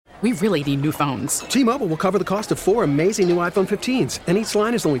We really need new phones. T-Mobile will cover the cost of 4 amazing new iPhone 15s, and each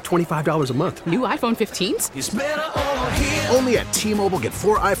line is only $25 a month. New iPhone 15s? It's better over here. Only at T-Mobile, get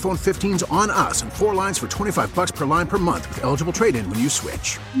 4 iPhone 15s on us and 4 lines for $25 per line per month with eligible trade-in when you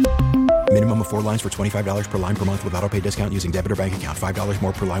switch. Minimum of 4 lines for $25 per line per month with autopay discount using debit or bank account. $5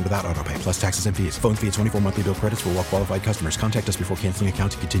 more per line without autopay, plus taxes and fees. Phone fee at 24 monthly bill credits for well-qualified customers. Contact us before canceling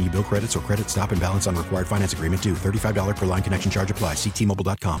account to continue bill credits or credit stop and balance on required finance agreement due. $35 per line connection charge applies. See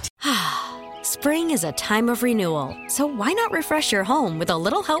T-Mobile.com. Spring is a time of renewal, so why not refresh your home with a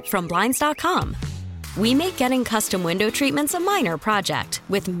little help from Blinds.com? We make getting custom window treatments a minor project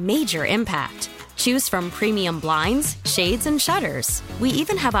with major impact. Choose from premium blinds, shades, and shutters. We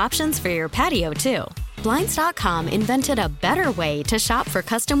even have options for your patio, too. Blinds.com invented a better way to shop for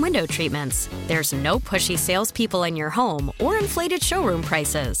custom window treatments. There's no pushy salespeople in your home or inflated showroom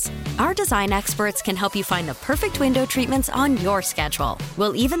prices. Our design experts can help you find the perfect window treatments on your schedule.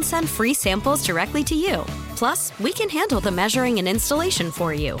 We'll even send free samples directly to you. Plus, we can handle the measuring and installation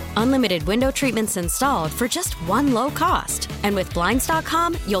for you. Unlimited window treatments installed for just one low cost. And with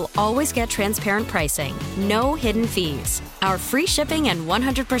Blinds.com, you'll always get transparent pricing. No hidden fees. Our free shipping and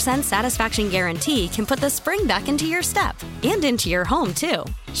 100% satisfaction guarantee can put the spring back into your step and into your home, too.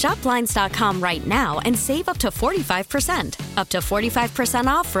 Shop Blinds.com right now and save up to 45%. Up to 45%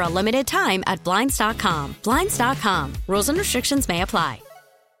 off for a limited time at Blinds.com. Blinds.com. Rules and restrictions may apply.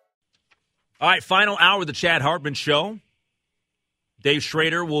 All right, final hour of the Chad Hartman Show. Dave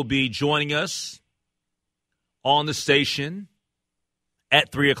Schrader will be joining us on the station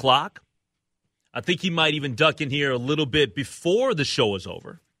at 3 o'clock. I think he might even duck in here a little bit before the show is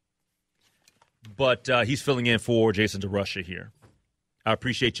over. But he's filling in for Jason DeRusha here. I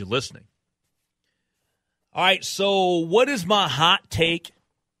appreciate you listening. All right, so what is my hot take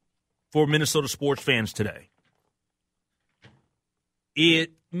for Minnesota sports fans today?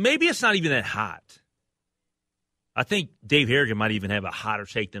 Maybe it's not even that hot. I think Dave Harrigan might even have a hotter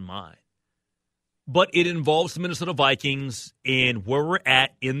take than mine. But it involves the Minnesota Vikings and where we're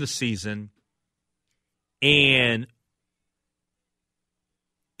at in the season. And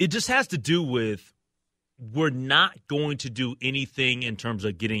it just has to do with we're not going to do anything in terms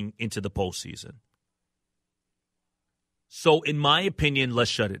of getting into the postseason. So, in my opinion,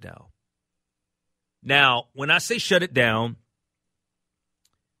 let's shut it down. Now, when I say shut it down,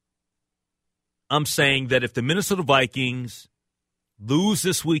 I'm saying that if the Minnesota Vikings lose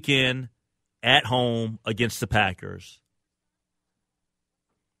this weekend at home against the Packers,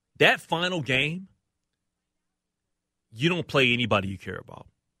 that final game, you don't play anybody you care about.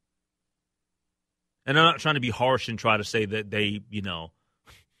 And I'm not trying to be harsh and try to say that they,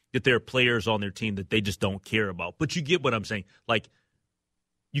 that there are players on their team that they just don't care about. But you get what I'm saying. Like,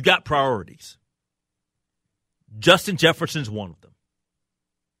 you got priorities. Justin Jefferson's one of them.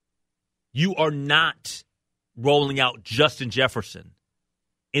 You are not rolling out Justin Jefferson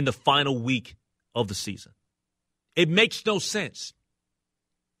in the final week of the season. It makes no sense.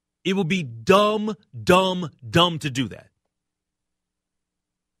 It would be dumb to do that.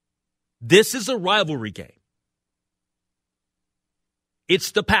 This is a rivalry game.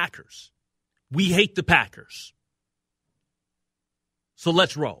 It's the Packers. We hate the Packers. So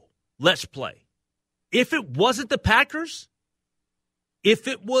let's roll. Let's play. If it wasn't the Packers, if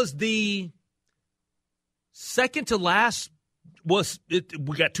it was the second to last,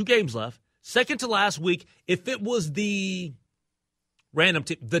 we got 2 games left. Second to last week, if it was the random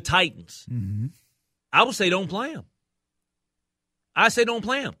team, the Titans, I would say don't play them. I say don't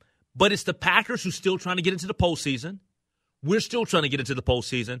play them. But it's the Packers who's still trying to get into the postseason. We're still trying to get into the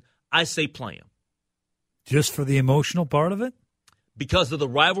postseason. I say play them. Just for the emotional part of it? Because of the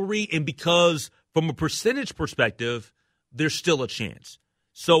rivalry and because from a percentage perspective, there's still a chance.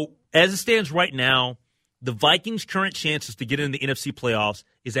 So as it stands right now, the Vikings' current chances to get into the NFC playoffs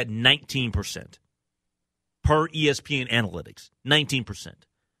is at 19% per ESPN Analytics, 19%.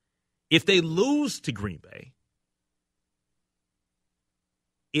 If they lose to Green Bay,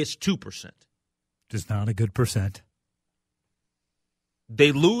 it's 2%. Just not a good percent.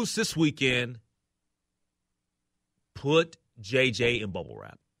 They lose this weekend, put JJ in bubble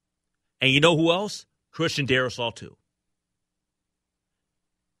wrap. And you know who else? Christian Darrisaw, too.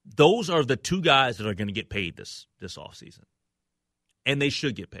 Those are the 2 guys that are going to get paid this offseason. And they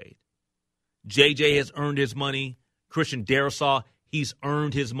should get paid. JJ has earned his money. Christian Darrisaw, he's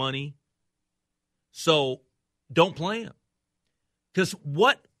earned his money. So don't play him. Because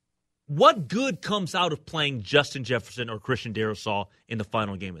what good comes out of playing Justin Jefferson or Christian Darrisaw in the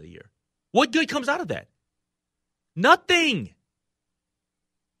final game of the year? What good comes out of that? Nothing.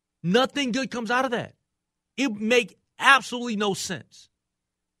 Nothing good comes out of that. It make absolutely no sense.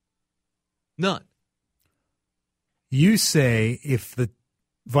 None. You say if the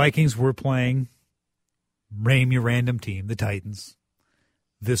Vikings were playing name your random team, the Titans,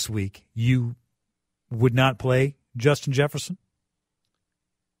 this week, you would not play Justin Jefferson?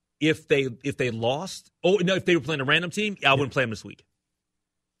 If they lost, if they were playing a random team, I wouldn't play them this week.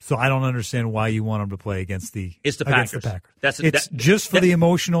 So I don't understand why you want them to play against the Packers. It's just for the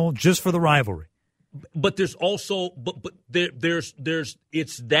emotional, just for the rivalry. But there's also, there's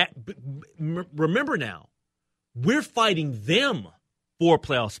it's that. Remember now, we're fighting them for a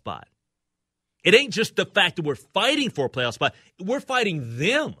playoff spot. It ain't just the fact that we're fighting for a playoff spot. We're fighting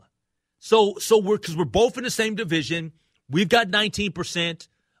them. So because we're both in the same division. We've got 19%.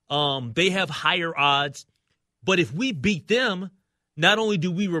 They have higher odds. But if we beat them, not only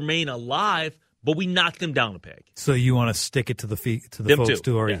do we remain alive, but we knock them down a peg. So you want to stick it to the them folks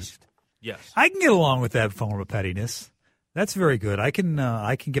too. to our Yes. east. Yes. I can get along with that form of pettiness. That's very good. I can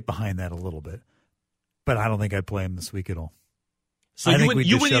get behind that a little bit. But I don't think I'd play him this week at all. So you wouldn't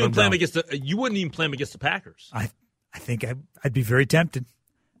even play him against the Packers. I think I'd be very tempted.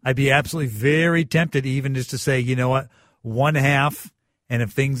 I'd be absolutely very tempted even just to say, you know what, one half, and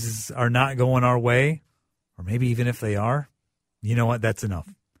if things are not going our way, or maybe even if they are, you know what, that's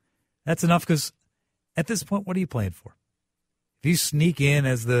enough. That's enough because at this point, what are you playing for? If you sneak in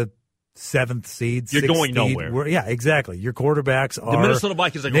as the 7th seed, you're going seed, nowhere. Yeah, exactly. Your quarterbacks are the Minnesota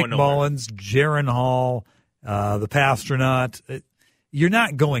Vikings are Nick going nowhere. Mullins, Jaron Hall, the Pasternaut. You're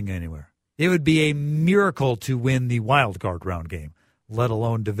not going anywhere. It would be a miracle to win the wild card round game, let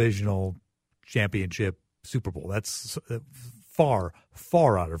alone divisional championship Super Bowl. That's far,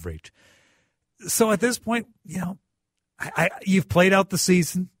 far out of reach. So at this point, you've played out the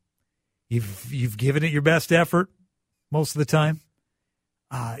season. You've given it your best effort most of the time.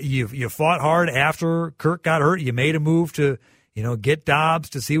 You fought hard after Kirk got hurt. You made a move to get Dobbs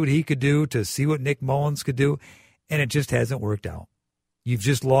to see what he could do, to see what Nick Mullins could do, and it just hasn't worked out. You've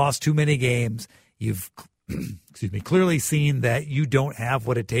just lost too many games. You've clearly seen that you don't have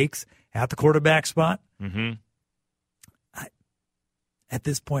what it takes at the quarterback spot. Mm-hmm. At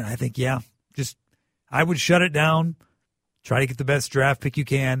this point, I think, I would shut it down, try to get the best draft pick you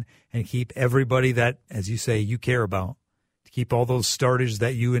can, and keep everybody that, as you say, you care about, to keep all those starters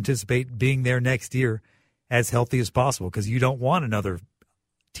that you anticipate being there next year as healthy as possible, because you don't want another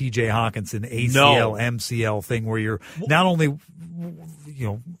T.J. Hawkinson ACL, MCL thing where you're not only,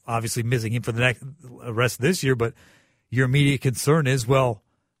 obviously missing him for the rest of this year, but your immediate concern is, well,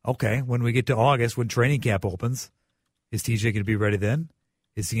 okay, when we get to August, when training camp opens, is T.J. going to be ready then?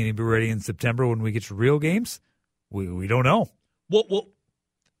 Is he going to be ready in September when we get to real games? We don't know. Well,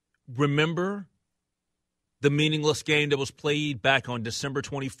 remember the meaningless game that was played back on December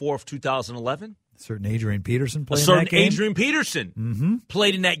 24th, 2011? Certain Adrian Peterson played in that game. Adrian Peterson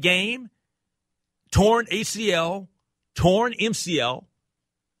played in that game, torn ACL, torn MCL,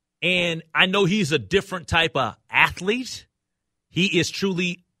 and I know he's a different type of athlete. He is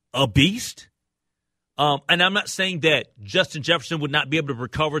truly a beast. And I'm not saying that Justin Jefferson would not be able to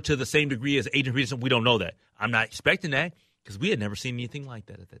recover to the same degree as Adrian Peterson. We don't know that. I'm not expecting that because we had never seen anything like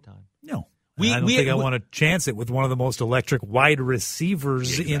that at that time. No. I don't think I want to chance it with one of the most electric wide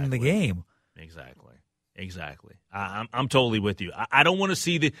receivers in the game. Exactly. I'm totally with you. I don't want to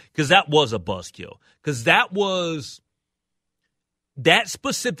see because that was a buzzkill. Because that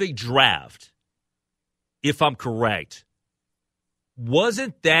specific draft, if I'm correct,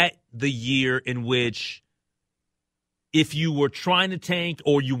 wasn't that the year in which if you were trying to tank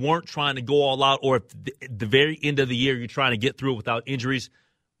or you weren't trying to go all out, or if the very end of the year you're trying to get through it without injuries,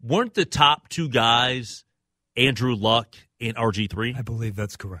 weren't the top two guys Andrew Luck and RG3? I believe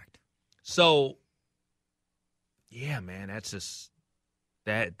that's correct. So, yeah, man, that's just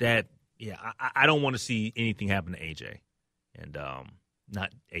that. Yeah, I don't want to see anything happen to AJ, and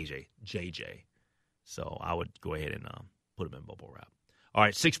not AJ, JJ. So I would go ahead and put him in bubble wrap. All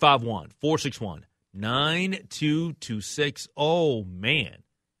right, 651-461-9226. Oh man.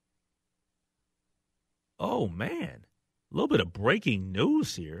 A little bit of breaking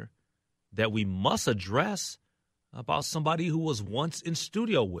news here that we must address about somebody who was once in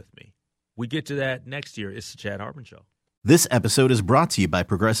studio with me. We get to that next year. It's the Chad Hartman Show. This episode is brought to you by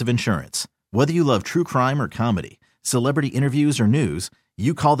Progressive Insurance. Whether you love true crime or comedy, celebrity interviews or news,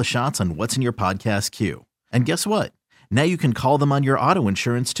 you call the shots on what's in your podcast queue. And guess what? Now you can call them on your auto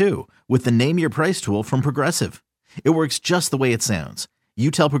insurance too with the Name Your Price tool from Progressive. It works just the way it sounds. You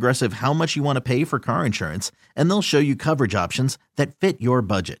tell Progressive how much you want to pay for car insurance, and they'll show you coverage options that fit your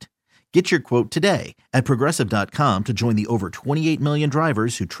budget. Get your quote today at Progressive.com to join the over 28 million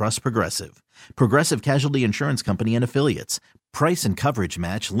drivers who trust Progressive. Progressive Casualty Insurance Company and Affiliates. Price and coverage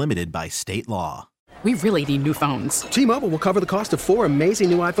match limited by state law. We really need new phones. T-Mobile will cover the cost of 4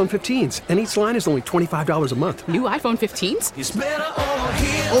 amazing new iPhone 15s, and each line is only $25 a month. New iPhone 15s? It's better over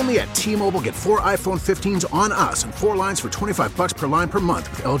here. Only at T-Mobile, get 4 iPhone 15s on us and 4 lines for $25 per line per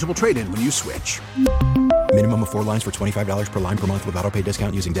month with eligible trade-in when you switch. Minimum of 4 lines for $25 per line per month with autopay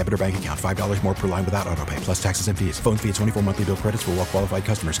discount using debit or bank account. $5 more per line without autopay, plus taxes and fees. Phone fee at 24 monthly bill credits for well-qualified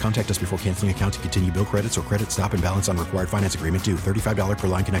customers. Contact us before canceling account to continue bill credits or credit stop and balance on required finance agreement due. $35 per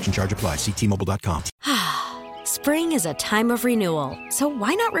line connection charge applies. See T-Mobile.com. Spring is a time of renewal, so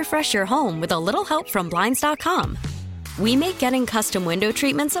why not refresh your home with a little help from Blinds.com? We make getting custom window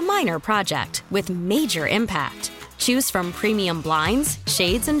treatments a minor project with major impact. Choose from premium blinds,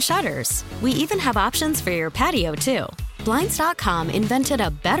 shades, and shutters. We even have options for your patio, too. Blinds.com invented a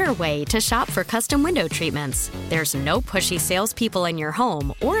better way to shop for custom window treatments. There's no pushy salespeople in your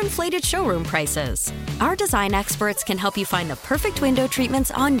home or inflated showroom prices. Our design experts can help you find the perfect window treatments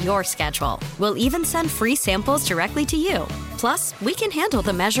on your schedule. We'll even send free samples directly to you. Plus, we can handle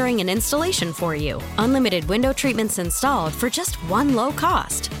the measuring and installation for you. Unlimited window treatments installed for just one low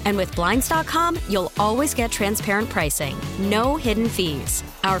cost. And with Blinds.com, you'll always get transparent pricing. No hidden fees.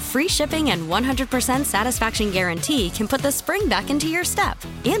 Our free shipping and 100% satisfaction guarantee can put the spring back into your step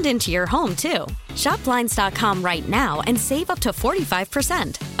and into your home, too. Shop Blinds.com right now and save up to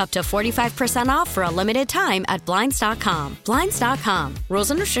 45%. Up to 45% off for a limited time at Blinds.com. Blinds.com. Rules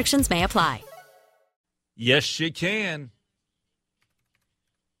and restrictions may apply. Yes, you can.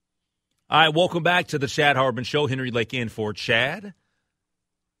 All right, welcome back to the Chad Harbin Show. Henry Lake in for Chad.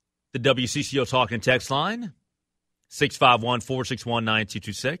 The WCCO Talk and Text line,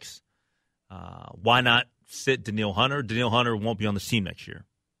 651-461-9226. Why not sit Danielle Hunter? Danielle Hunter won't be on this team next year.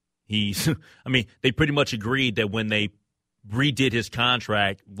 They pretty much agreed that when they redid his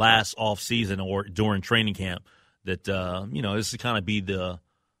contract last offseason or during training camp that, this is kind of be the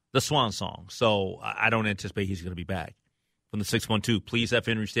swan song. So I don't anticipate he's going to be back. From the 612, please have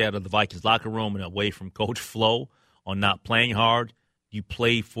Henry stay out of the Vikings locker room and away from Coach Flo on not playing hard. You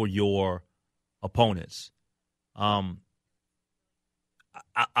play for your opponents. I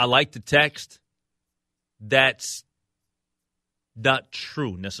like the text. That's not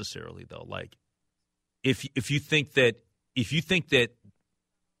true necessarily, though. Like, if you think that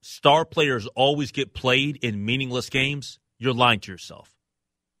star players always get played in meaningless games, you're lying to yourself.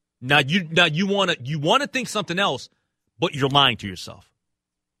 Now you want to think something else, but you're lying to yourself.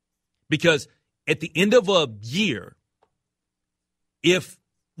 Because at the end of a year, if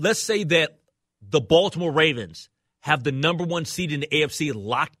let's say that the Baltimore Ravens have the number 1 seed in the AFC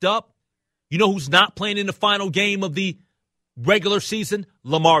locked up, you know who's not playing in the final game of the regular season?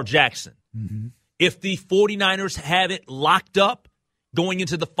 Lamar Jackson. Mm-hmm. If the 49ers have it locked up going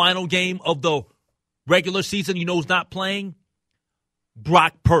into the final game of the regular season, you know who's not playing?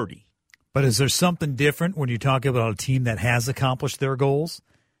 Brock Purdy. But is there something different when you talk about a team that has accomplished their goals,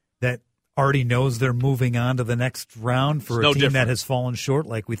 that already knows they're moving on to the next round for a team that has fallen short,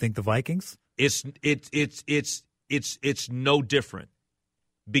 like we think the Vikings? It's no different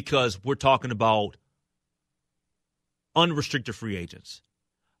because we're talking about unrestricted free agents.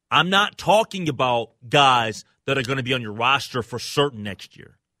 I'm not talking about guys that are going to be on your roster for certain next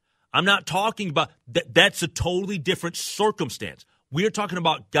year. I'm not talking about that. That's a totally different circumstance. We're talking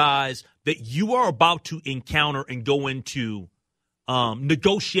about guys that you are about to encounter and go into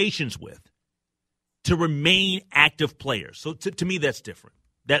negotiations with to remain active players. So to me, that's different.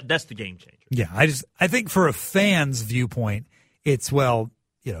 That's the game changer. Yeah, I think for a fan's viewpoint, it's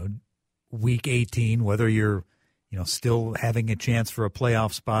week 18, whether you're still having a chance for a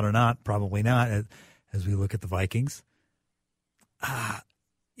playoff spot or not, probably not. As we look at the Vikings, I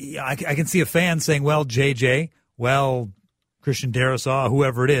can see a fan saying, "Well, JJ, Christian Darrisaw,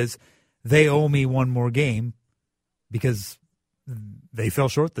 whoever it is, they owe me one more game because they fell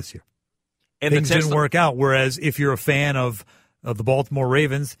short this year. And things didn't work out." Whereas if you're a fan of the Baltimore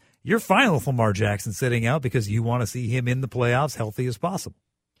Ravens, you're fine with Lamar Jackson sitting out because you want to see him in the playoffs healthy as possible.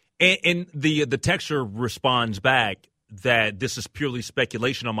 And the texter responds back that this is purely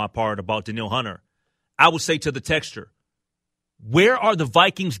speculation on my part about Danielle Hunter. I would say to the texter, where are the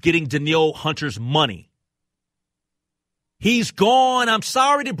Vikings getting Danielle Hunter's money? He's gone. I'm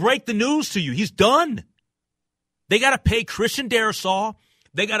sorry to break the news to you. He's done. They got to pay Christian Darrisaw.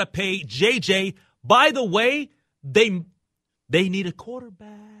 They got to pay JJ. By the way, they need a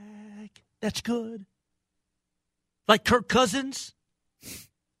quarterback. That's good. Like Kirk Cousins.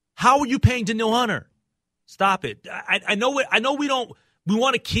 How are you paying Danielle Hunter? Stop it. I know we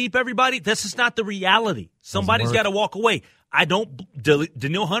want to keep everybody. This is not the reality. Somebody's got to walk away.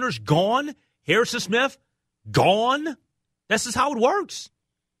 Danielle Hunter's gone. Harrison Smith, gone. That's just how it works.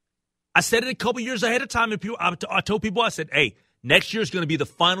 I said it a couple years ahead of time, and I told people, I said, hey, next year is going to be the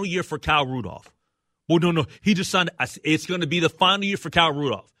final year for Kyle Rudolph. Well, no, he just signed. It's going to be the final year for Kyle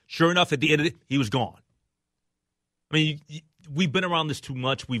Rudolph. Sure enough, at the end of it, he was gone. I mean, we've been around this too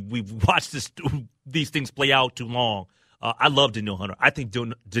much. We've watched these things play out too long. I love Danielle Hunter. I think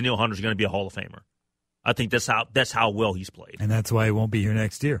Danielle Hunter is going to be a Hall of Famer. I think that's how well he's played, and that's why he won't be here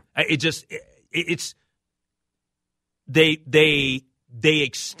next year. They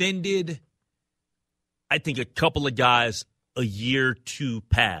extended, I think, a couple of guys a year too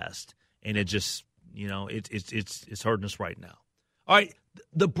past, and it just, it's hurting us right now. All right,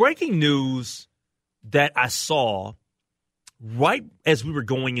 the breaking news that I saw right as we were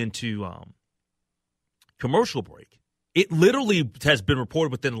going into commercial break, it literally has been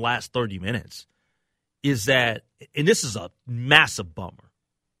reported within the last 30 minutes, is that, and this is a massive bummer,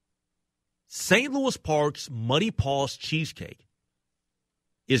 St. Louis Park's Muddy Paws Cheesecake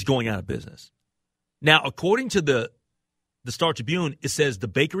is going out of business. Now, according to the Star Tribune, it says the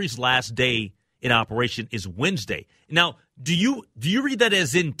bakery's last day in operation is Wednesday. Now, do you read that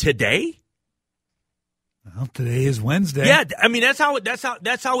as in today? Well, today is Wednesday. Yeah, I mean that's how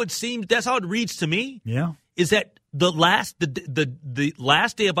it seems. That's how it reads to me. Yeah, is that the last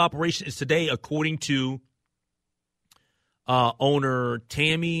day of operation is today, according to owner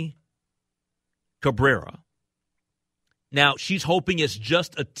Tammy Cabrera. Now, she's hoping it's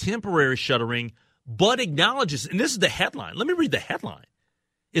just a temporary shuttering, but acknowledges, and this is the headline. Let me read the headline.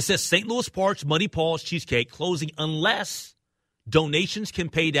 It says St. Louis Park's Muddy Paws Cheesecake closing unless donations can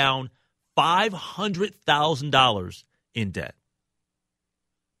pay down $500,000 in debt.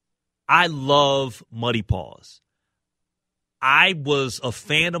 I love Muddy Paws. I was a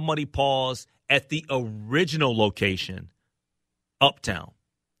fan of Muddy Paws at the original location, Uptown,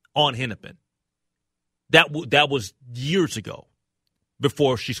 on Hennepin. That was years ago,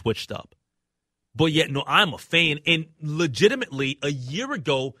 before she switched up. But yet, no, I'm a fan. And legitimately, a year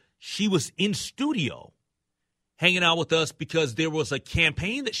ago, she was in studio hanging out with us because there was a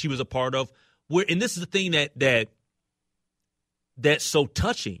campaign that she was a part of. And this is the thing that's so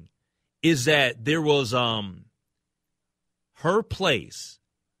touching, is that there was her place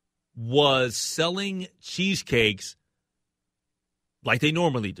was selling cheesecakes like they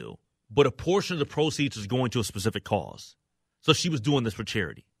normally do, but a portion of the proceeds is going to a specific cause. So she was doing this for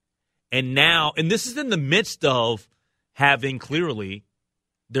charity. And now, and this is in the midst of having clearly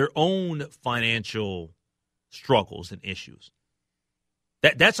their own financial struggles and issues.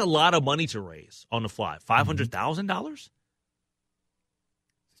 That's a lot of money to raise on the fly. $500,000?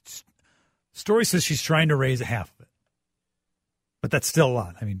 Story says she's trying to raise half of it. But that's still a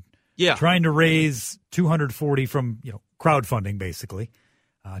lot. I mean, yeah, trying to raise $240 from, crowdfunding basically.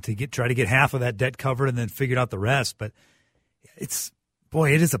 Try to get half of that debt covered and then figure out the rest. But it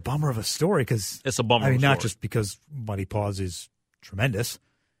is a bummer of a story because it's a bummer. I mean, not just because Muddy Paws is tremendous,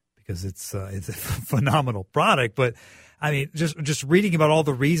 because it's a phenomenal product, but I mean, just reading about all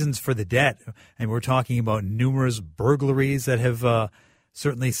the reasons for the debt, and we're talking about numerous burglaries that have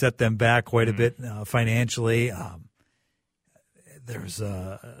certainly set them back quite a bit financially. There's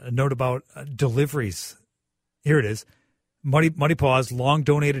a note about deliveries. Here it is. Muddy Paws long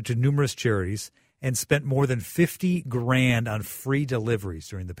donated to numerous charities and spent more than $50,000 on free deliveries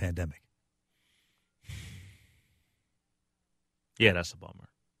during the pandemic. Yeah, that's a bummer.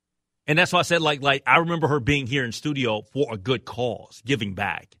 And that's why I said, like I remember her being here in studio for a good cause, giving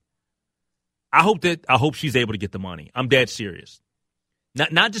back. I hope she's able to get the money. I'm dead serious.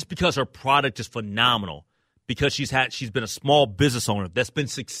 Not just because her product is phenomenal, because she's been a small business owner that's been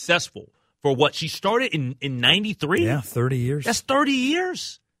successful for what she started in 93. Yeah, 30 years. That's 30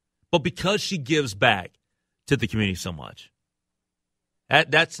 years. But because she gives back to the community so much.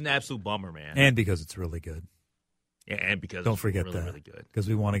 That's an absolute bummer, man. And because it's really good. Yeah, and because don't forget really, that. Really good. Because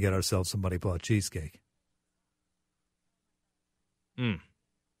we want to get ourselves some Muddy Paws cheesecake.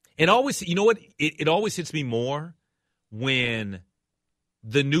 It always, you know what? It always hits me more when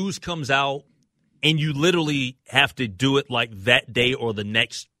the news comes out and you literally have to do it like that day or the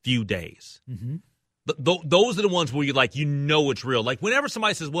next few days. Mm-hmm. Those are the ones where you're like, it's real. Like whenever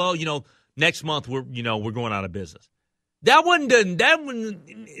somebody says, well, next month we're going out of business. It doesn't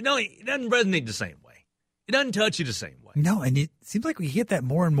resonate the same way. It doesn't touch you the same way. No, and it seems like we get that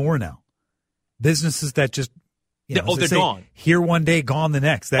more and more now. Businesses that just, they're gone. Here one day, gone the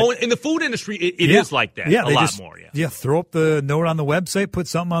next. In the food industry, it is like that. Yeah, a lot more. Yeah, throw up the note on the website, put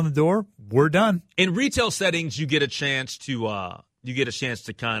something on the door. We're done. In retail settings, you get a chance to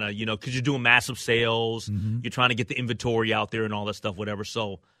kind of, because you're doing massive sales, you're trying to get the inventory out there and all that stuff, whatever.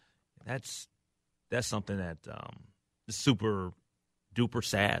 So that's something that super duper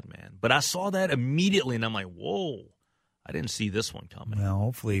sad, man. But I saw that immediately, and I'm like, whoa, I didn't see this one coming. Well,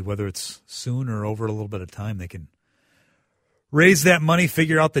 hopefully, whether it's soon or over a little bit of time, they can raise that money,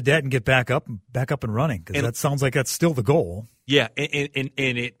 figure out the debt, and get back up and running. Because that sounds like that's still the goal. Yeah, and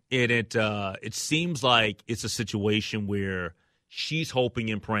it seems like it's a situation where she's hoping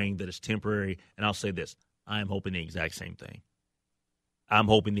and praying that it's temporary. And I'll say this: I'm hoping the exact same thing. I'm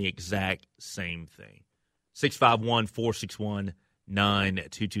hoping the exact same thing.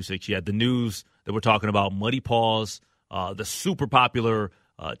 651-461-9226. Yeah, the news that we're talking about: Muddy Paws, the super popular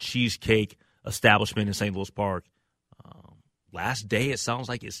cheesecake establishment in St. Louis Park. Last day, it sounds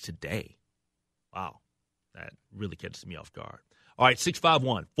like it's today. Wow. That really catches me off guard. All right,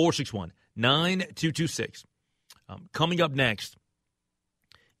 651-461-9226. Coming up next,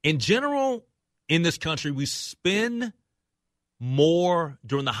 in general, in this country, we spend more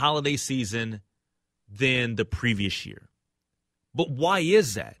during the holiday season than the previous year. But why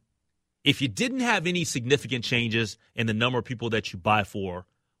is that? If you didn't have any significant changes in the number of people that you buy for,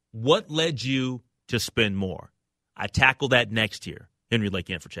 what led you to spend more? I tackle that next year. Henry Lake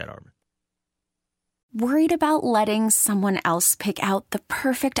in for Chad Hartman. Worried about letting someone else pick out the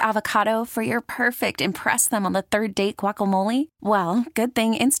perfect avocado for your perfect impress them on the third date guacamole? Well, good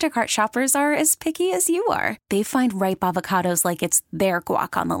thing Instacart shoppers are as picky as you are. They find ripe avocados like it's their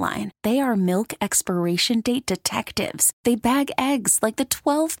guac on the line. They are milk expiration date detectives. They bag eggs like the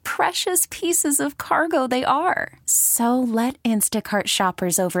 12 precious pieces of cargo they are. So let Instacart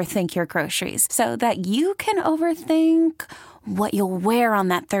shoppers overthink your groceries so that you can overthink what you'll wear on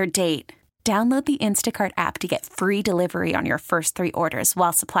that third date. Download the Instacart app to get free delivery on your first 3 orders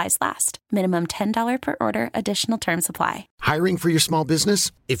while supplies last. Minimum $10 per order. Additional terms apply. Hiring for your small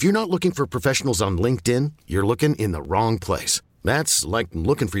business? If you're not looking for professionals on LinkedIn, you're looking in the wrong place. That's like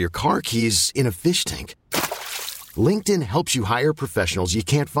looking for your car keys in a fish tank. LinkedIn helps you hire professionals you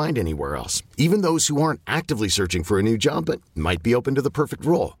can't find anywhere else, even those who aren't actively searching for a new job but might be open to the perfect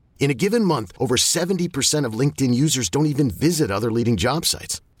role. In a given month, over 70% of LinkedIn users don't even visit other leading job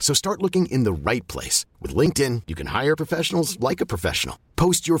sites. So start looking in the right place. With LinkedIn, you can hire professionals like a professional.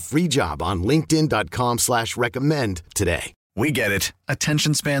 Post your free job on linkedin.com/recommend today. We get it.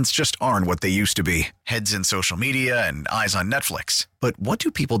 Attention spans just aren't what they used to be. Heads in social media and eyes on Netflix. But what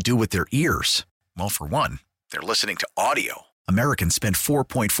do people do with their ears? Well, for one, they're listening to audio. Americans spend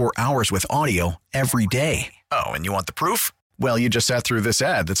 4.4 hours with audio every day. Oh, and you want the proof? Well, you just sat through this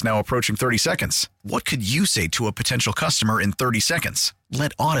ad that's now approaching 30 seconds. What could you say to a potential customer in 30 seconds?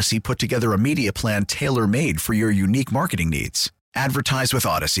 Let Odyssey put together a media plan tailor-made for your unique marketing needs. Advertise with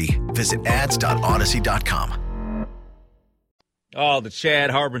Odyssey. Visit ads.odyssey.com. Oh, the Chad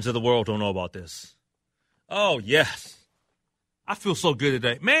Harbins of the world don't know about this. Oh, yes. I feel so good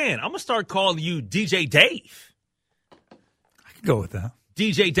today. Man, I'm going to start calling you DJ Dave. I can go with that.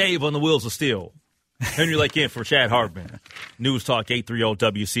 DJ Dave on the Wheels of Steel. Henry Lake in for Chad Hardman. News Talk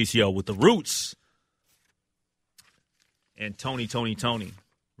 830 WCCO with the Roots. And Tony,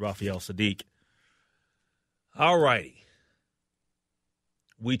 Raphael Sadiq. All righty.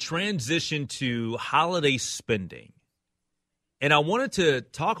 We transition to holiday spending. And I wanted to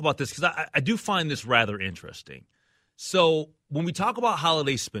talk about this because I do find this rather interesting. So when we talk about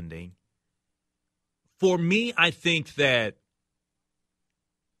holiday spending, for me, I think that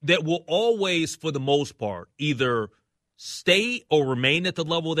will always, for the most part, either stay or remain at the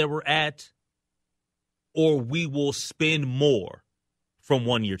level that we're at, or we will spend more from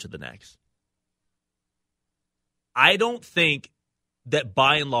one year to the next. I don't think that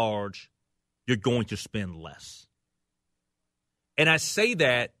by and large you're going to spend less. And I say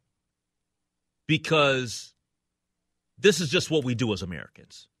that because this is just what we do as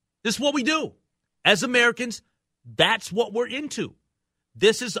Americans. This is what we do. As Americans, that's what we're into.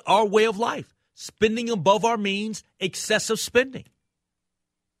 This is our way of life. Spending above our means, excessive spending.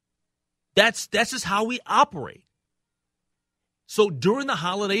 That's just how we operate. So during the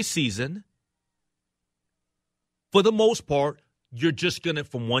holiday season, for the most part, you're just going to,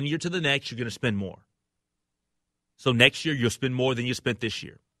 from one year to the next, you're going to spend more. So next year, you'll spend more than you spent this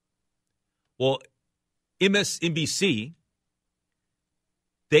year. Well, MSNBC,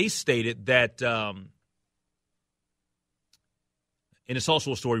 they stated that, and it's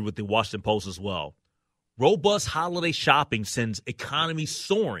also a story with the Washington Post as well, robust holiday shopping sends economy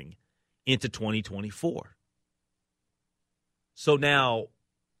soaring into 2024. So now,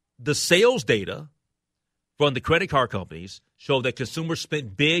 the sales data from the credit card companies show that consumers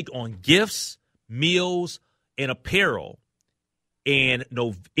spent big on gifts, meals, and apparel in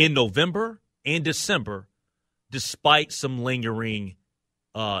November and December, despite some lingering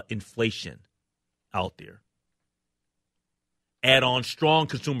inflation out there. Add on strong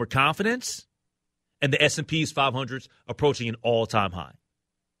consumer confidence, and the S&P's 500's approaching an all-time high.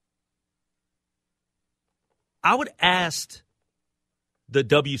 I would ask the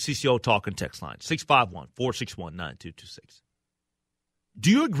WCCO talk and text line, 651-461-9226. Do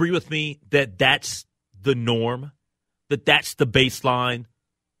you agree with me that that's the norm, that that's the baseline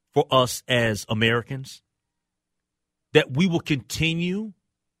for us as Americans? That we will continue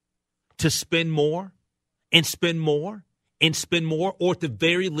to spend more and spend more and spend more, or at the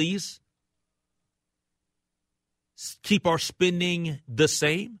very least, keep our spending the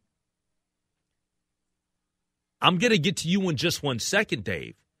same? I'm going to get to you in just 1 second,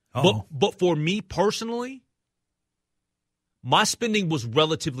 Dave. But for me personally, my spending was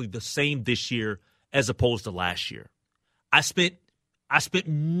relatively the same this year as opposed to last year. I spent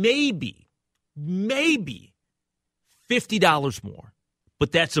maybe $50 more,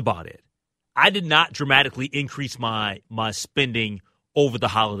 but that's about it. I did not dramatically increase my spending over the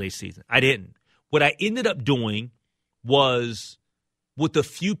holiday season. I didn't. What I ended up doing was, with the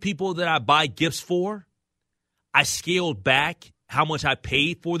few people that I buy gifts for, I scaled back how much I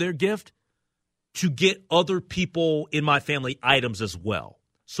paid for their gift to get other people in my family items as well.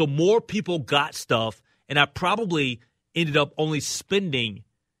 So more people got stuff, and I probably ended up only spending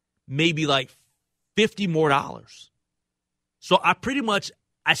maybe like $50 more. So I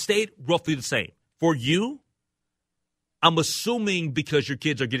stayed roughly the same. For you, I'm assuming because your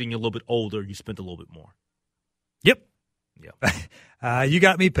kids are getting a little bit older, you spent a little bit more. Yep. Yeah. You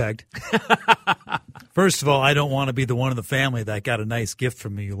got me pegged. First of all, I don't want to be the one in the family that got a nice gift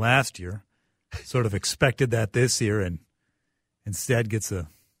from you last year. Sort of expected that this year, and instead gets a,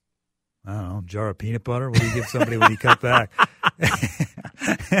 I don't know, jar of peanut butter. What do you give somebody when you cut back?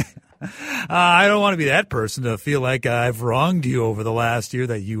 I don't want to be that person to feel like I've wronged you over the last year,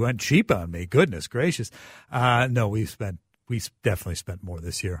 that you went cheap on me. Goodness gracious. No, we definitely spent more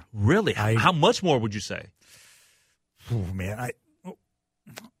this year. Really? How much more would you say? Oh, man,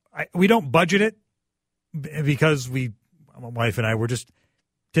 we don't budget it because my wife and I, we're just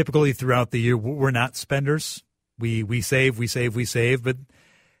typically throughout the year, we're not spenders. We save. But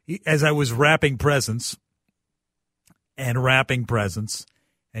as I was wrapping presents and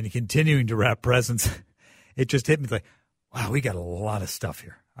continuing to wrap presents, it just hit me like, wow, we got a lot of stuff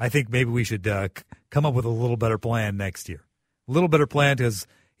here. I think maybe we should come up with a little better plan next year. A little better plan because,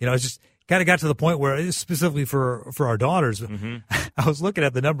 it's just kind of got to the point where, specifically for our daughters, I was looking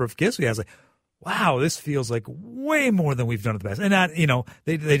at the number of gifts we had. I was like, wow, this feels like way more than we've done in the past. And not,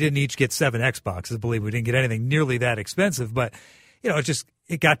 they didn't each get 7 Xboxes. Believe me, we didn't get anything nearly that expensive. But,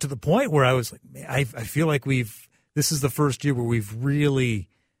 it got to the point where I was like, man, I feel like this is the first year where we've really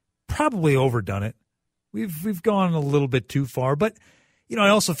probably overdone it. We've gone a little bit too far. But, I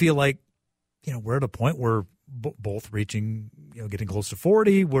also feel like, we're at a point where both reaching, getting close to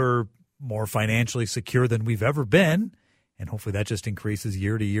 40, we're more financially secure than we've ever been, and hopefully that just increases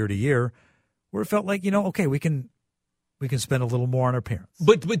year to year to year, where it felt like, okay, we can spend a little more on our parents.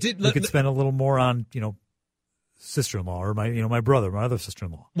 We could spend a little more on, sister-in-law or my brother, my other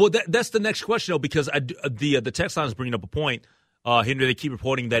sister-in-law. Well, that's the next question, though, because the text line is bringing up a point. Henry, they keep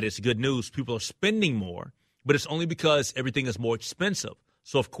reporting that it's good news. People are spending more, but it's only because everything is more expensive.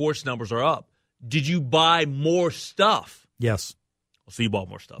 So, of course, numbers are up. Did you buy more stuff? Yes. So you bought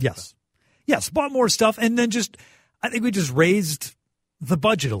more stuff? Yes. Yes, bought more stuff, and then I think we just raised the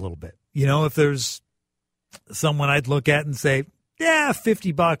budget a little bit. If there's someone I'd look at and say, yeah,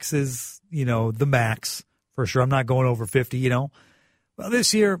 $50 is, the max for sure. I'm not going over 50, Well,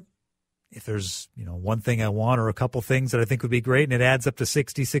 this year, if there's, one thing I want or a couple things that I think would be great and it adds up to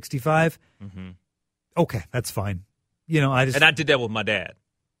 60, 65, okay, that's fine. And I did that with my dad.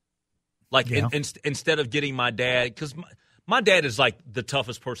 Like, instead of getting my dad, because my dad is like the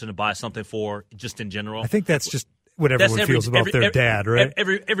toughest person to buy something for, just in general. I think that's just what everyone feels about their dad, right?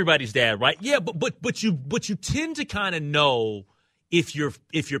 Everybody's dad, right? Yeah, but you tend to kind of know if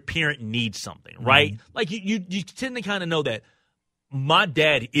your parent needs something, right? Like you tend to kind of know that. My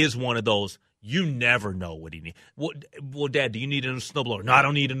dad is one of those. You never know what he needs. Well, Dad, do you need a new snowblower? No, I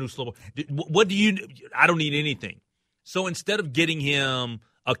don't need a new snowblower. What do you? I don't need anything. So instead of getting him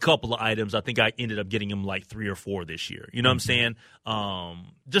a couple of items, I think I ended up getting him like 3 or 4 this year. You know what I'm saying?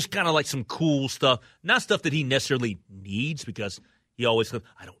 Just kind of like some cool stuff. Not stuff that he necessarily needs, because he always goes,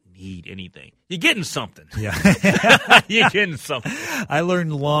 I don't need anything. You're getting something. Yeah. You're getting something. I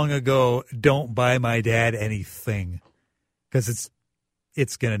learned long ago, don't buy my dad anything, because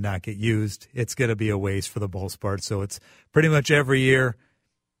it's going to not get used. It's going to be a waste for the most part. So it's pretty much every year,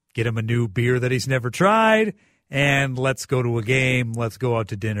 get him a new beer that he's never tried, and let's go to a game. Let's go out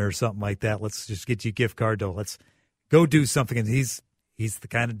to dinner or something like that. Let's just get you a gift card. Let's go do something. And he's the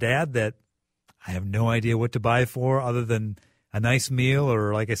kind of dad that I have no idea what to buy for other than a nice meal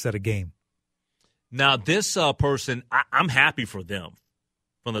or, like I said, a game. Now, this person, I'm happy for them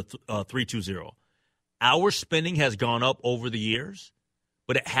from the 320. Our spending has gone up over the years,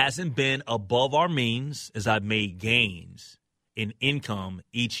 but it hasn't been above our means as I've made gains in income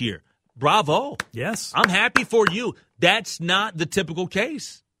each year. Bravo. Yes. I'm happy for you. That's not the typical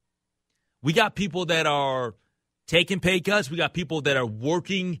case. We got people that are taking pay cuts. We got people that are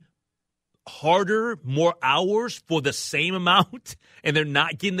working harder, more hours for the same amount, and they're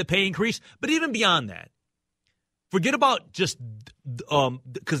not getting the pay increase. But even beyond that, forget about just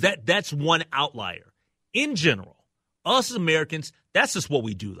because that's one outlier. In general, us as Americans, that's just what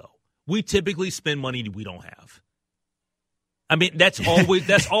we do, though. We typically spend money we don't have. I mean, that's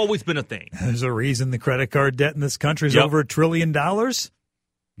always been a thing. There's a reason the credit card debt in this country is over $1 trillion.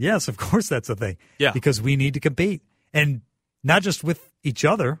 Yes, of course that's a thing. Yeah. Because we need to compete. And not just with each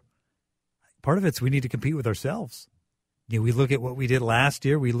other. Part of it's we need to compete with ourselves. We look at what we did last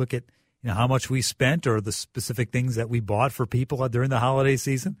year. We look at how much we spent or the specific things that we bought for people during the holiday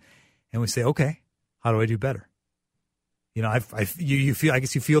season. And we say, okay, how do I do better? You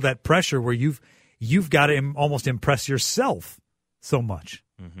feel that pressure where you've got to almost impress yourself so much.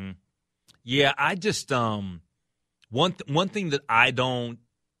 Mm-hmm. Yeah, I just one thing that I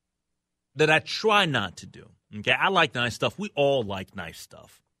try not to do. Okay, I like nice stuff. We all like nice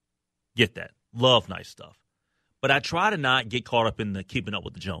stuff. Get that? Love nice stuff. But I try to not get caught up in the keeping up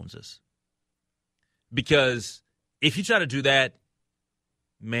with the Joneses, because if you try to do that,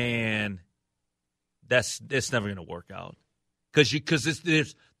 man, it's never going to work out. Because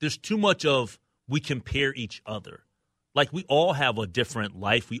there's too much of we compare each other. Like, we all have a different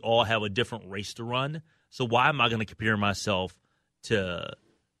life. We all have a different race to run. So why am I going to compare myself to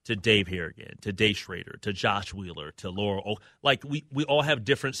Dave Harrigan, to Dave Schrader, to Josh Wheeler, to Laura? Like, we all have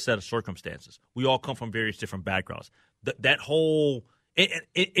different set of circumstances. We all come from various different backgrounds. That whole and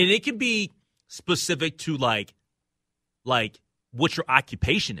it can be specific to like what your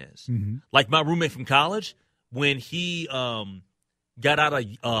occupation is. Mm-hmm. Like my roommate from college, when he got out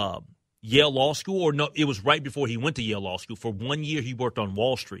of Yale Law School, or no, it was right before he went to Yale Law School. For 1 year, he worked on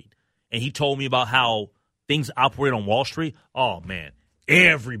Wall Street, and he told me about how things operate on Wall Street. Oh man,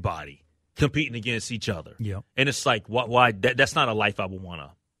 everybody competing against each other. Yeah, and it's like, why? That's not a life I would want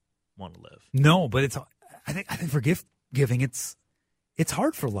to live. No, but I think for gift giving, it's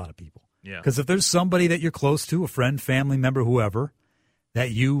hard for a lot of people. Yeah, because if there's somebody that you're close to, a friend, family member, whoever, that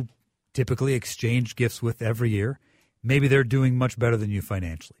you typically exchange gifts with every year, maybe they're doing much better than you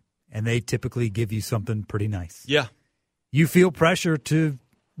financially, and they typically give you something pretty nice. Yeah. You feel pressure to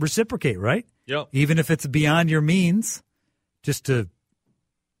reciprocate, right? Yep. Even if it's beyond your means, it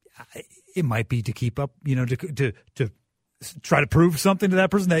might be to keep up, to try to prove something to that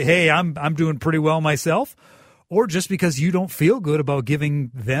person that, hey, I'm doing pretty well myself, or just because you don't feel good about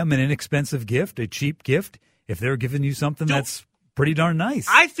giving them an inexpensive gift, a cheap gift, if they're giving you something that's pretty darn nice.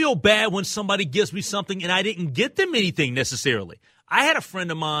 I feel bad when somebody gives me something and I didn't get them anything necessarily. I had a friend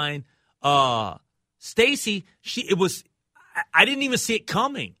of mine, Stacy. I didn't even see it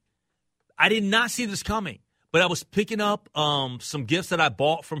coming. I did not see this coming. But I was picking up some gifts that I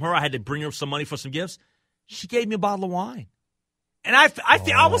bought from her. I had to bring her some money for some gifts. She gave me a bottle of wine, and I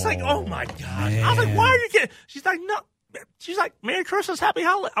was like, oh my God! Man. I was like, why are you getting? She's like, no. She's like, Merry Christmas, Happy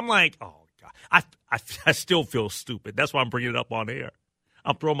Holiday. I'm like, oh God. I still feel stupid. That's why I'm bringing it up on air.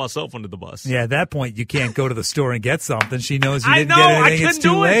 I'm throwing myself under the bus. Yeah, at that point, you can't go to the store and get something. She knows you didn't get anything. It's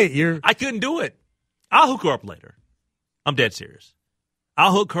too late. I couldn't do it. I'll hook her up later. I'm dead serious.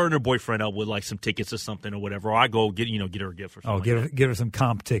 I'll hook her and her boyfriend up with like some tickets or something or whatever. Or I go get her a gift or something. Oh, give her some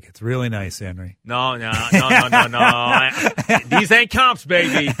comp tickets. Really nice, Henry. No. These ain't comps,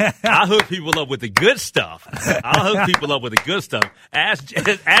 baby. I'll hook people up with the good stuff.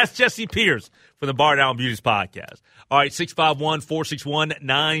 Ask Jesse Pierce from the Bar Down Beauties podcast. All right,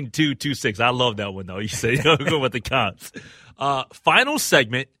 651-461-9226. I love that one, though. You say go with the comps. Final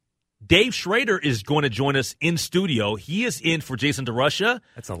segment. Dave Schrader is going to join us in studio. He is in for Jason DeRusha.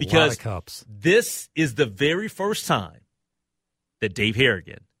 That's a lot of cups. This is the very first time that Dave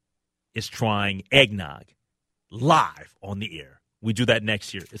Harrigan is trying eggnog live on the air. We do that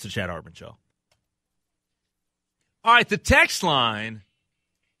next year. It's the Chad Hartman Show. All right, the text line.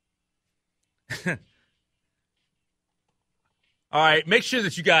 All right, make sure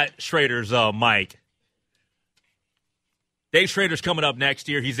that you got Schrader's mic. Dave Schrader's coming up next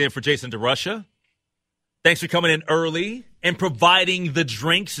year. He's in for Jason DeRusha. Thanks for coming in early and providing the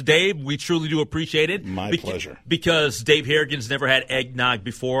drinks, Dave. We truly do appreciate it. My pleasure. Because Dave Harrigan's never had eggnog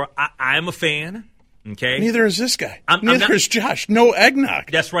before. I'm a fan. Okay? Neither is this guy. Neither is Josh. No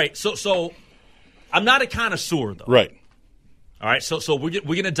eggnog. That's right. So I'm not a connoisseur, though. Right. All right, so we're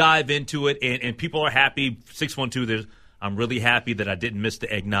going to dive into it, and people are happy. 612, I'm really happy that I didn't miss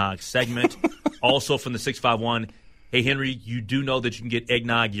the eggnog segment. Also from the 651, hey, Henry, you do know that you can get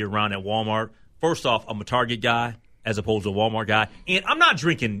eggnog year-round at Walmart. First off, I'm a Target guy as opposed to a Walmart guy, and I'm not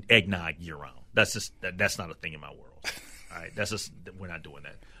drinking eggnog year-round. That's not a thing in my world. All right, we're not doing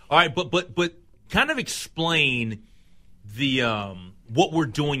that. All right, but kind of explain the what we're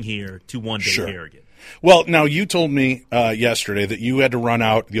doing here to one Dave Harrigan. Well, now you told me yesterday that you had to run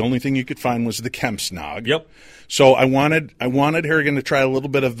out. The only thing you could find was the Kemp's Nog. Yep. So I wanted Harrigan to try a little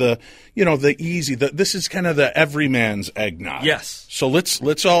bit of the easy. This is kind of the everyman's eggnog. Yes. So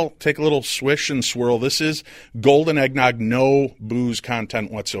let's all take a little swish and swirl. This is golden eggnog, no booze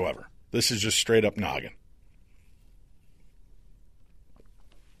content whatsoever. This is just straight up noggin.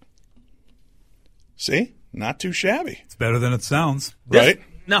 See, not too shabby. It's better than it sounds, right?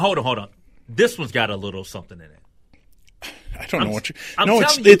 Now hold on. This one's got a little something in it. I don't know what you. No,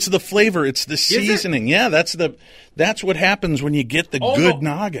 it's the flavor. It's the seasoning. Yeah, that's what happens when you get the good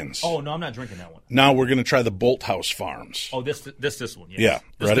noggins. Oh no, I'm not drinking that one. Now we're going to try the Bolt House Farms. Oh, this one. Yes. Yeah,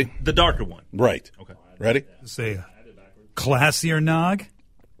 this ready? The darker one. Right. Okay. Ready? Say classier nog.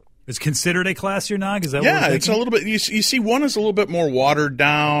 It's considered a classier nog. Is that? Yeah, what we're it's a little bit. You see, one is a little bit more watered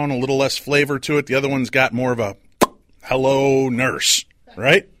down, a little less flavor to it. The other one's got more of a hello nurse,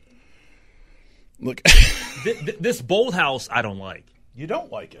 right? Look, this Bold House, I don't like. You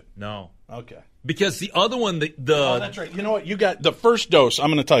don't like it? No. Okay. Because the other one, Oh, that's right. You know what? You got the first dose. I'm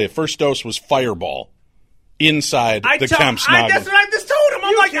going to tell you. First dose was Fireball inside the Kemp's noggin. That's what I just told him.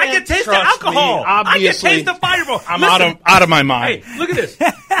 I'm like, I can taste the alcohol. I can taste the Fireball. I'm out of my mind. Hey, look at this.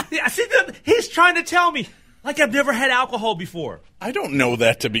 See, he's trying to tell me like I've never had alcohol before. I don't know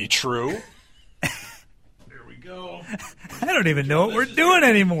that to be true. Go. I don't even know what we're doing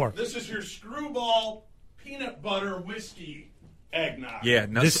anymore. This is your Screwball peanut butter whiskey eggnog. Yeah,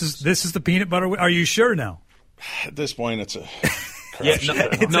 no, this is the peanut butter. Are you sure now? At this point, it's a it's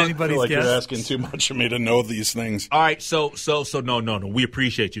anybody's like guess. You're asking too much of me to know these things. All right, so no. We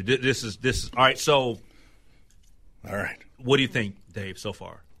appreciate you. This is all right. So, all right. What do you think, Dave? So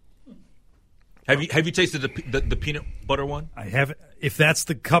far, have you tasted the peanut butter one? I haven't. If that's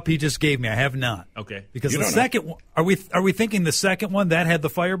the cup he just gave me, I have not. Okay. Because the second one, are we thinking the second one that had the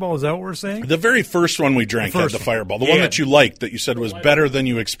Fireball? Is that what we're saying? The very first one we drank had the Fireball. The one that you liked, that you said was better than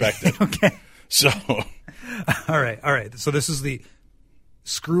you expected. Okay. So. All right. So this is the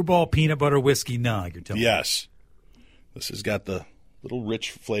Screwball peanut butter whiskey nog. You're telling me? Yes. This has got the little rich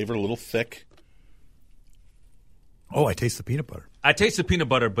flavor, a little thick. Oh, I taste the peanut butter. I taste the peanut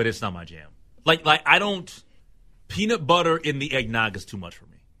butter, but it's not my jam. Like I don't. Peanut butter in the eggnog is too much for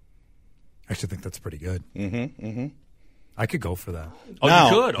me. I actually think that's pretty good. Mm-hmm. I could go for that. Oh, now,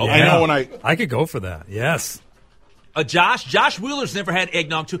 you could? Okay. I know when I could go for that, yes. Josh Wheeler's never had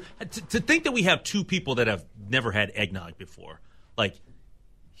eggnog, too. To think that we have two people that have never had eggnog before, like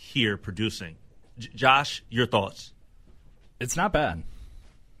here producing. Josh, your thoughts? It's not bad.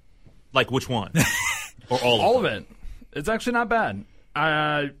 Like which one? Or all of it. It's actually not bad.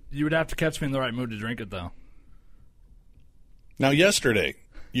 You would have to catch me in the right mood to drink it, though. Now, yesterday,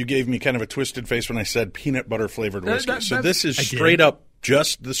 you gave me kind of a twisted face when I said peanut butter flavored whiskey. So this is straight up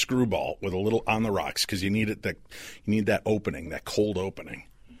just the Screwball with a little on the rocks because you need that opening, that cold opening.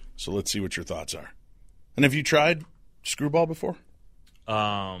 So let's see what your thoughts are. And have you tried Screwball before?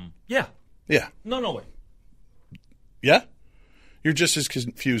 Yeah. Yeah. No way. Yeah? You're just as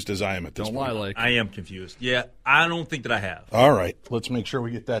confused as I am at this point. Don't lie, like. I am confused. Yeah, I don't think that I have. All right. Let's make sure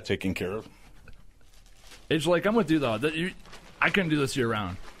we get that taken care of. It's like, I'm with you, though. I couldn't do this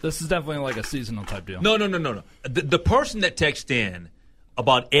year-round. This is definitely like a seasonal type deal. No. The person that texted in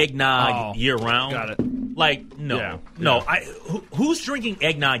about eggnog year-round. Got it. Like, no. Yeah. No. Who's drinking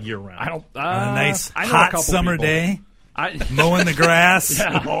eggnog year-round? I don't. On a nice I know hot a couple summer people. day, mowing the grass.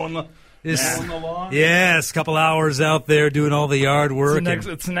 Mowing the lawn. Yes, a couple hours out there doing all the yard work.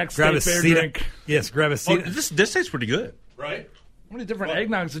 It's the next state fair drink. Yes, grab a seat. Oh, this tastes pretty good. Right? How many different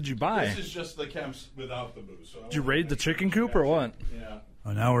eggnogs did you buy? This is just the Kemp's without the booze. So did you raid the chicken coop or what? Yeah.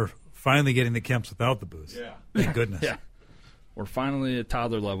 Oh, now we're finally getting the Kemp's without the booze. Yeah. Thank goodness. Yeah. We're finally at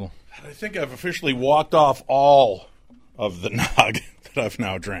toddler level. I think I've officially walked off all of the nog that I've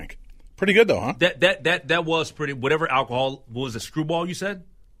now drank. Pretty good, though, huh? That was pretty. Whatever alcohol was a Screwball you said.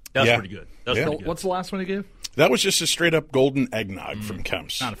 That was pretty good. That was pretty good. What's the last one you gave? That was just a straight-up golden eggnog from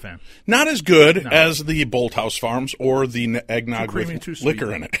Kemp's. Not a fan. Not as good as the Bolt House Farms or the eggnog Too creamy, with too sweet.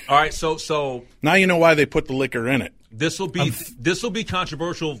 liquor in it. All right, so now you know why they put the liquor in it. This will be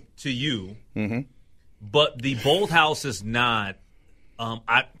controversial to you. Mm-hmm. but the Bolthouse is not.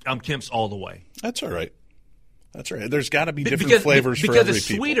 I'm Kemp's all the way. That's all right. There's got to be different flavors for every people. Because it's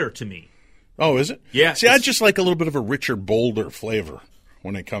sweeter to me. Oh, is it? Yeah. See, I just like a little bit of a richer, bolder flavor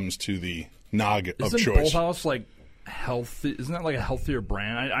when it comes to the nog of choice. Isn't Bolthouse like healthy? Isn't that like a healthier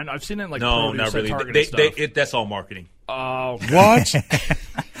brand? I've seen it in like no, produce, not really. Target stuff. That's all marketing. Oh, what?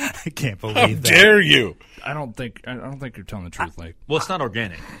 I can't believe How that. dare you? I don't think you're telling the truth. Like, well, it's not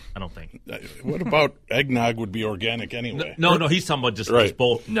organic. I don't think. What about eggnog would be organic anyway? No, he's talking about just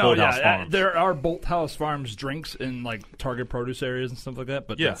Bolthouse Farms. There are Bolthouse Farms drinks in like Target produce areas and stuff like that,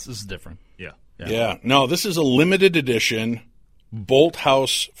 but this is different. Yeah. No, this is a limited edition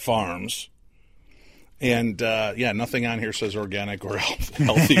Bolthouse Farms. And, nothing on here says organic or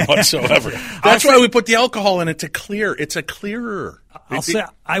healthy whatsoever. That's why we put the alcohol in it to clear. It's a clearer. I'll say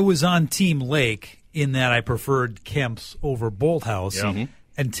I was on Team Lake in that I preferred Kemp's over Bolthouse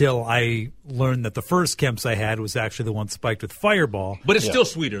until I learned that the first Kemp's I had was actually the one spiked with Fireball. But it's still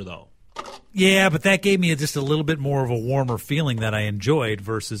sweeter, though. Yeah, but that gave me just a little bit more of a warmer feeling that I enjoyed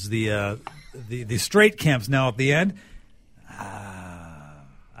versus the straight Kemp's. Now at the end,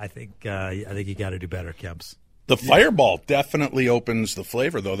 I think you got to do better, Kemp's. The Fireball definitely opens the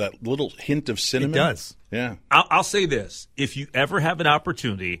flavor, though. That little hint of cinnamon. It does. Yeah. I'll say this: if you ever have an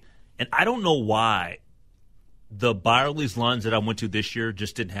opportunity, and I don't know why the Byerly's lines that I went to this year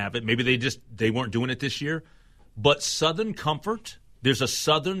just didn't have it. Maybe they weren't doing it this year. But Southern Comfort, there's a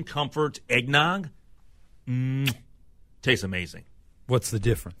Southern Comfort eggnog. Tastes amazing. What's the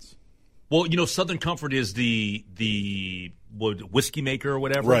difference? Well, Southern Comfort is the whiskey maker or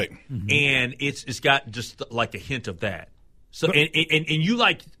whatever, right? Mm-hmm. And it's got just like a hint of that. So and you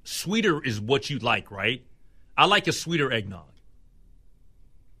like sweeter is what you like, right? I like a sweeter eggnog,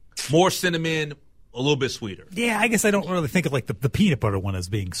 more cinnamon, a little bit sweeter. Yeah, I guess I don't really think of like the peanut butter one as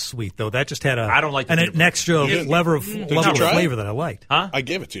being sweet though. That just had I don't like an extra level of flavor that I liked. Huh? I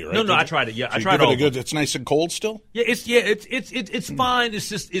gave it to you, right? No, I tried it. Yeah, so I tried it. Good. It's nice and cold still. Yeah, it's fine. It's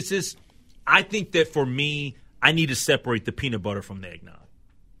just. I think that for me, I need to separate the peanut butter from the eggnog.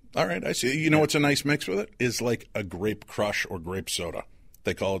 All right, I see. You know what's a nice mix with it? Is like a grape crush or grape soda.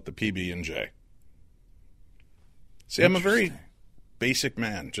 They call it the PB&J. See, I'm a very basic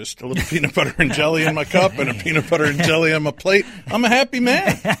man. Just a little peanut butter and jelly in my cup and a peanut butter and jelly on my plate. I'm a happy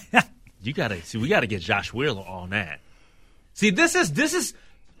man. We got to get Josh Wheeler on that. See, this is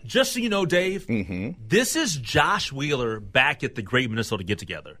just so you know, Dave, this is Josh Wheeler back at the Great Minnesota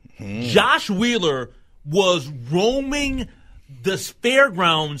Get-Together. Josh Wheeler was roaming the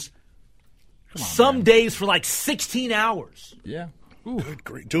fairgrounds some days for like 16 hours. Yeah. Good,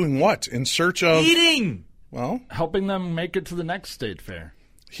 great. Doing what? In search of? Eating. Well, helping them make it to the next state fair.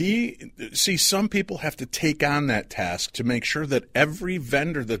 Some people have to take on that task to make sure that every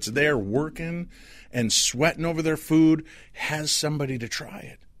vendor that's there working and sweating over their food has somebody to try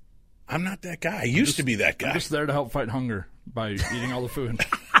it. I'm not that guy. I used to be that guy. I'm just there to help fight hunger by eating all the food.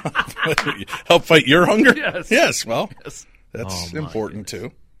 Help fight your hunger? Yes. Yes, well, that's important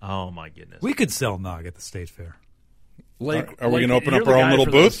too. Oh, my goodness. We could sell nog at the state fair. Are we going to open up our own little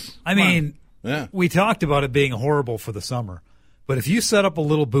booth? I mean, yeah. We talked about it being horrible for the summer. But if you set up a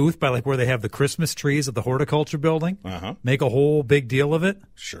little booth by like where they have the Christmas trees at the horticulture building, make a whole big deal of it.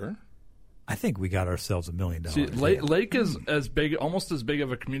 Sure. I think we got ourselves $1 million. See, Lake is as big, almost as big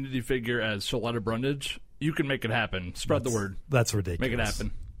of a community figure as Shaletta Brundage. You can make it happen. Spread the word. That's ridiculous. Make it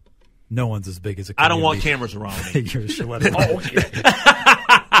happen. No one's as big as a community. I don't want cameras around me. You're Shaletta.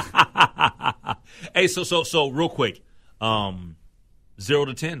 Okay. Hey, so real quick, 0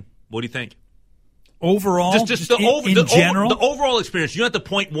 to 10. What do you think? Overall, just in general, the overall experience. You don't have to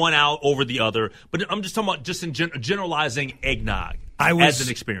point one out over the other, but I'm just talking about just in generalizing eggnog as an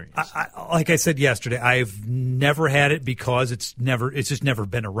experience. Like I said yesterday, I've never had it because it's just never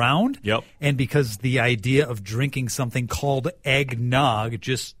been around. Yep. And because the idea of drinking something called eggnog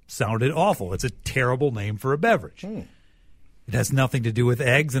just sounded awful. It's a terrible name for a beverage. It has nothing to do with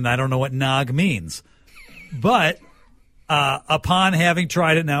eggs, and I don't know what nog means. But upon having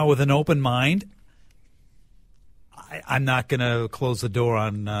tried it now with an open mind, I'm not going to close the door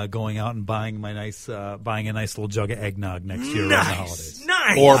on going out and buying a nice little jug of eggnog next year around the holidays.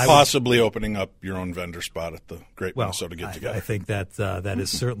 Nice. Or possibly opening up your own vendor spot at the Great Minnesota Get-Together. I think that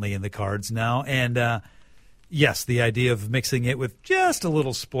is certainly in the cards now. And yes, the idea of mixing it with just a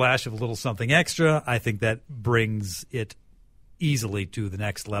little splash of a little something extra, I think that brings it easily to the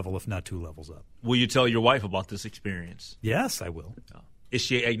next level, if not 2 levels up. Will you tell your wife about this experience? Yes, I will. Is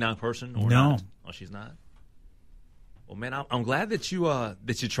she an eggnog person or no? Not? Oh, she's not. Well, man, I'm glad that you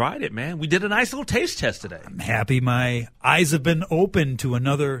tried it, man. We did a nice little taste test today. I'm happy my eyes have been opened to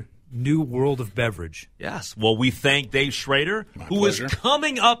another new world of beverage. Yes. Well, we thank Dave Schrader, who is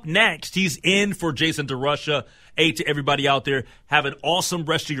coming up next. He's in for Jason DeRusha. Hey, to everybody out there, have an awesome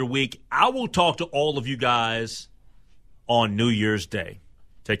rest of your week. I will talk to all of you guys on New Year's Day.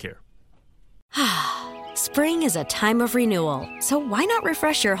 Take care. Spring is a time of renewal, so why not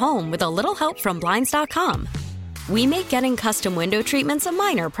refresh your home with a little help from Blinds.com? We make getting custom window treatments a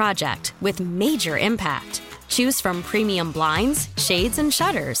minor project with major impact. Choose from premium blinds, shades, and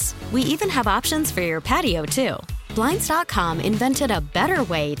shutters. We even have options for your patio, too. Blinds.com invented a better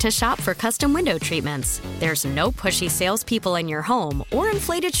way to shop for custom window treatments. There's no pushy salespeople in your home or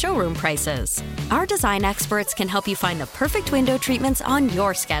inflated showroom prices. Our design experts can help you find the perfect window treatments on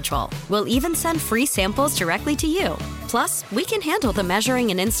your schedule. We'll even send free samples directly to you. Plus, we can handle the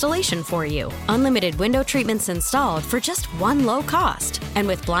measuring and installation for you. Unlimited window treatments installed for just one low cost. And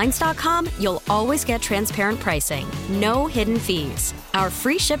with Blinds.com, you'll always get transparent pricing. No hidden fees. Our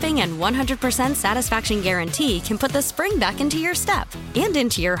free shipping and 100% satisfaction guarantee can put the spring back into your step and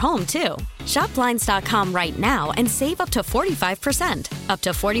into your home, too. Shop Blinds.com right now and save up to 45%. Up to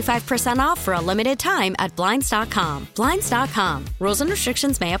 45% off for a limited time at Blinds.com. Blinds.com. Rules and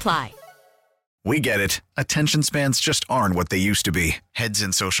restrictions may apply. We get it. Attention spans just aren't what they used to be. Heads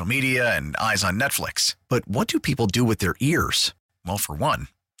in social media and eyes on Netflix. But what do people do with their ears? Well, for one,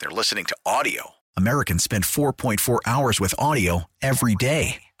 they're listening to audio. Americans spend 4.4 hours with audio every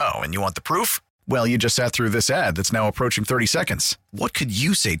day. Oh, and you want the proof? Well, you just sat through this ad that's now approaching 30 seconds. What could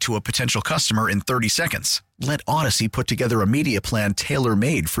you say to a potential customer in 30 seconds? Let Odyssey put together a media plan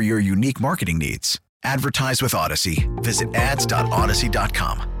tailor-made for your unique marketing needs. Advertise with Odyssey. Visit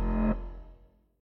ads.odyssey.com.